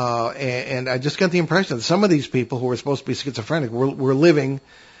 And I just got the impression that some of these people who were supposed to be schizophrenic were living,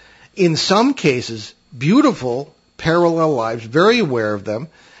 in some cases, beautiful parallel lives, very aware of them,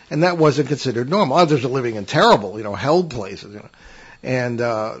 and that wasn't considered normal. Others are living in terrible, hell places, And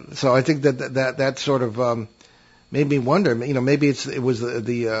so I think that sort of made me wonder. Maybe it was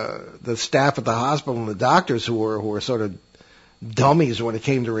the staff at the hospital and the doctors who were sort of dummies when it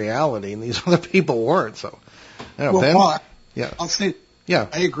came to reality, and these other people weren't. So, Ben? Paul, yeah, I'll say, yeah,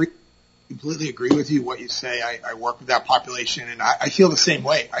 I completely agree with you. What you say, I work with that population, and I feel the same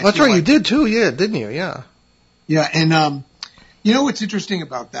way. That's right, you did too, yeah, didn't you? Yeah, yeah, and what's interesting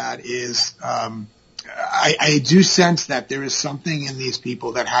about that is. I do sense that there is something in these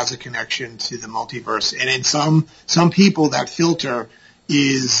people that has a connection to the multiverse. And in some people, that filter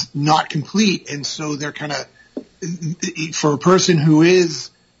is not complete. And so they're kind of, for a person who is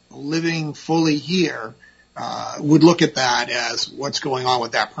living fully here, would look at that as what's going on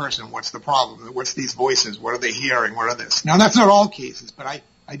with that person. What's the problem? What's these voices? What are they hearing? What are this? Now, that's not all cases, but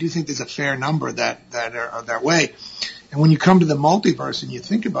I do think there's a fair number that are that way. And when you come to the multiverse and you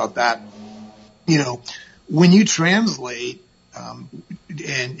think about that, when you translate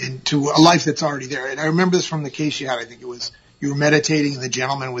into a life that's already there, and I remember this from the case you had. I think it was you were meditating, and the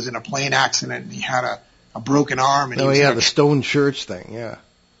gentleman was in a plane accident, and he had a broken arm. And the stone church thing, yeah.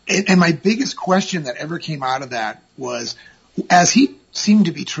 And my biggest question that ever came out of that was, as he seemed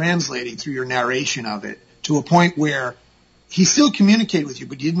to be translating through your narration of it to a point where he still communicated with you,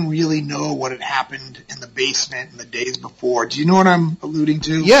 but you didn't really know what had happened in the basement in the days before. Do you know what I'm alluding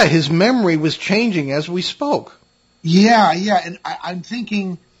to? Yeah, his memory was changing as we spoke. Yeah. And I'm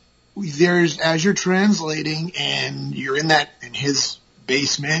thinking as you're translating and you're in his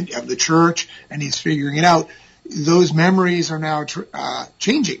basement of the church and he's figuring it out, those memories are now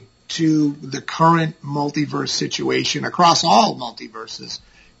changing to the current multiverse situation across all multiverses.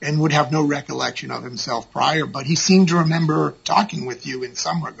 And would have no recollection of himself prior, but he seemed to remember talking with you in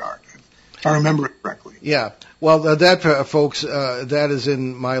some regard. if I remember it correctly. Yeah. Well, that, folks, that is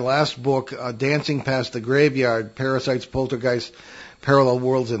in my last book, Dancing Past the Graveyard, Parasites, Poltergeist, Parallel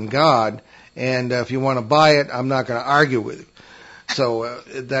Worlds, and God. And if you want to buy it, I'm not going to argue with you. So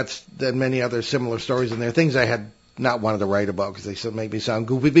that's many other similar stories in there, things I had not wanted to write about because they make me sound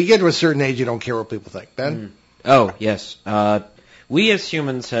goofy. But you get to a certain age, you don't care what people think. Ben? Oh, yes. We as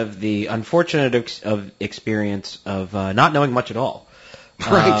humans have the unfortunate experience of not knowing much at all.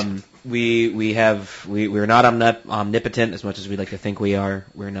 Right. We're not omnipotent as much as we like to think we are.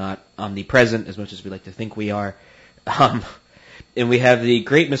 We're not omnipresent as much as we like to think we are. And we have the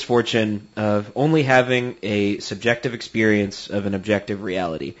great misfortune of only having a subjective experience of an objective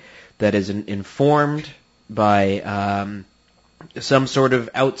reality that is informed by some sort of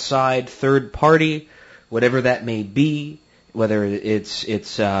outside third party, whatever that may be, whether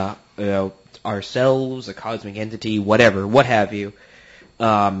it's ourselves, a cosmic entity, whatever, what have you.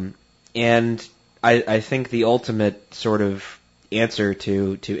 And I think the ultimate sort of answer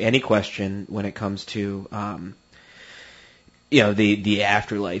to any question when it comes to the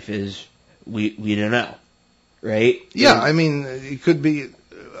afterlife is we don't know, right? Yeah, I mean, it could be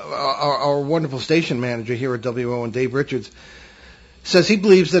our wonderful station manager here at WO, and Dave Richards, says he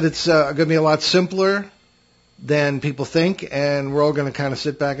believes that it's going to be a lot simpler than people think, and we're all going to kind of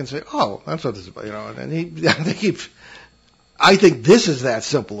sit back and say, "Oh, that's what this is about," And I think this is that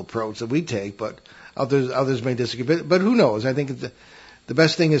simple approach that we take, but others may disagree. But who knows? I think the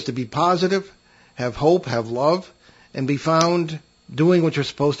best thing is to be positive, have hope, have love, and be found doing what you're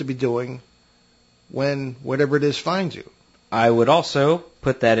supposed to be doing when whatever it is finds you. I would also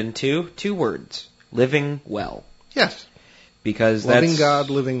put that into 2 words: living well. Yes. Because loving God,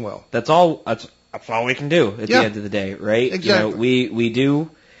 living well. That's all we can do at the end of the day, right? Exactly. We do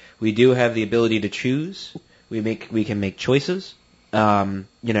have the ability to choose. We can make choices.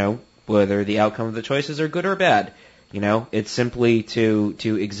 Whether the outcome of the choices are good or bad. It's simply to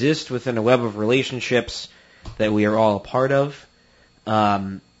exist within a web of relationships that we are all a part of,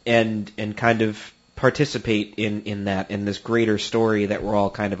 and kind of participate in this greater story that we're all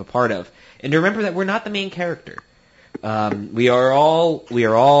kind of a part of. And to remember that we're not the main character. We are all,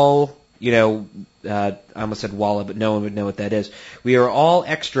 I almost said Walla, but no one would know what that is. We are all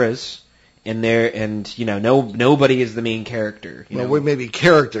extras in there, and nobody is the main character. Well, we may be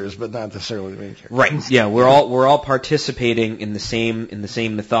characters, but not necessarily the main character. Right. Yeah, we're all participating in the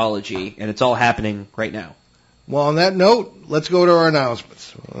same mythology, and it's all happening right now. Well, on that note, let's go to our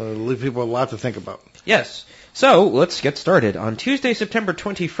announcements. Leave people a lot to think about. Yes. So, let's get started. On Tuesday, September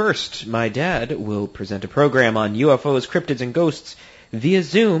 21st, my dad will present a program on UFOs, cryptids, and ghosts via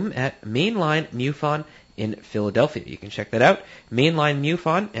Zoom at Mainline MUFON in Philadelphia. You can check that out. Mainline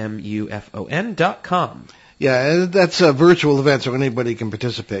MUFON, MUFON.com. Yeah, that's a virtual event, so anybody can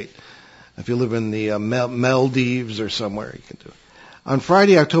participate. If you live in the Maldives or somewhere, you can do it. On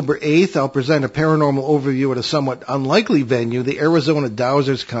Friday, October 8th, I'll present a paranormal overview at a somewhat unlikely venue, the Arizona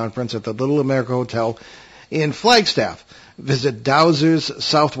Dowsers Conference at the Little America Hotel in Flagstaff. Visit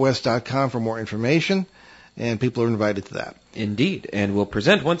dowserssouthwest.com for more information, and people are invited to that. Indeed, and we'll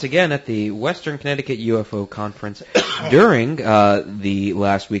present once again at the Western Connecticut UFO Conference during the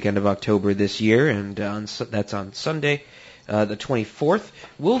last weekend of October this year, and that's on Sunday, the 24th.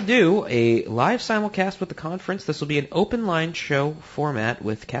 We'll do a live simulcast with the conference. This will be an open line show format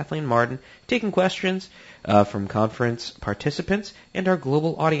with Kathleen Martin taking questions from conference participants and our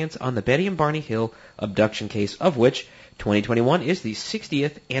global audience on the Betty and Barney Hill abduction case, of which 2021 is the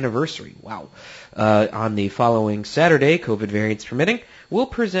 60th anniversary. Wow. On the following Saturday, COVID variants permitting, we'll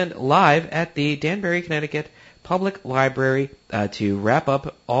present live at the Danbury, Connecticut Public Library to wrap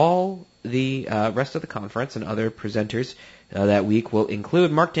up all the rest of the conference, and other presenters that week will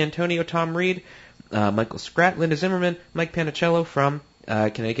include Mark D'Antonio, Tom Reed, Michael Spratt, Linda Zimmerman, Mike Panicello from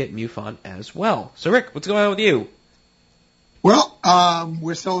Connecticut MUFON as well. So, Rick, what's going on with you? Well,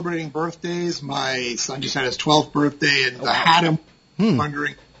 we're celebrating birthdays. My son just had his 12th birthday, and I had him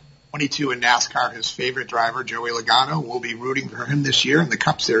wondering, 22 in NASCAR, his favorite driver, Joey Logano. We'll be rooting for him this year in the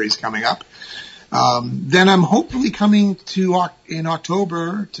Cup Series coming up. Then I'm hopefully coming in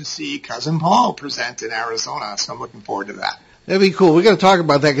October to see Cousin Paul present in Arizona, so I'm looking forward to that. That'd be cool. We're going to talk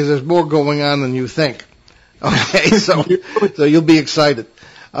about that because there's more going on than you think. Okay, so you'll be excited.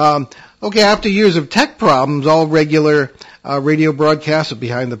 Okay, after years of tech problems, all regular radio broadcasts of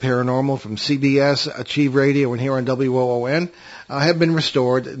Behind the Paranormal from CBS, Achieve Radio, and here on WOON have been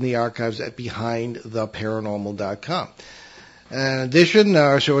restored in the archives at BehindTheParanormal.com. In addition,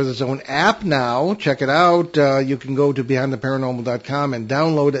 our show has its own app now. Check it out. You can go to BehindTheParanormal.com and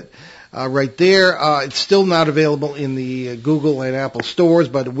download it right there. It's still not available in the Google and Apple stores,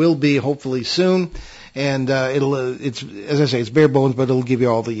 but it will be hopefully soon. And it's as I say, it's bare bones, but it'll give you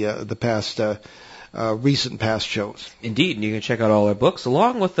all the past recent past shows. Indeed, and you can check out all our books,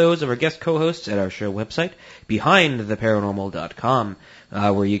 along with those of our guest co-hosts at our show website, behindtheparanormal.com,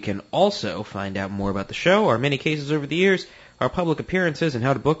 where you can also find out more about the show, our many cases over the years, our public appearances, and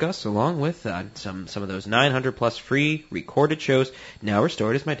how to book us, along with some of those 900-plus free recorded shows now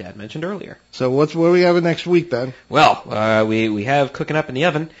restored, as my dad mentioned earlier. So what do we have next week, Ben? Well, we have cooking up in the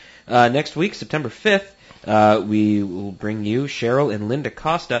oven. Next week, September 5th, we will bring you Cheryl and Linda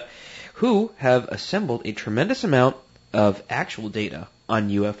Costa, who have assembled a tremendous amount of actual data on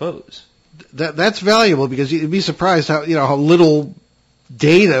UFOs. That's valuable, because you'd be surprised how little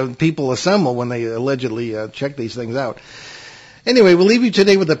data people assemble when they allegedly check these things out. Anyway, we'll leave you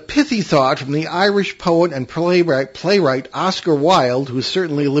today with a pithy thought from the Irish poet and playwright Oscar Wilde, who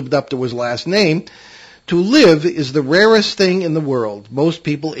certainly lived up to his last name. To live is the rarest thing in the world. Most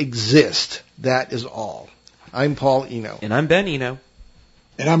people exist. That is all. I'm Paul Eno. And I'm Ben Eno.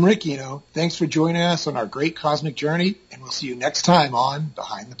 And I'm Rick Eno. Thanks for joining us on our great cosmic journey, and we'll see you next time on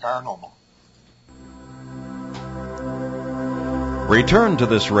Behind the Paranormal. Return to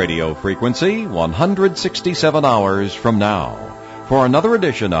this radio frequency 167 hours from now for another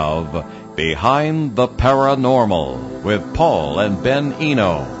edition of Behind the Paranormal with Paul and Ben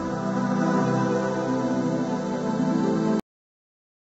Eno.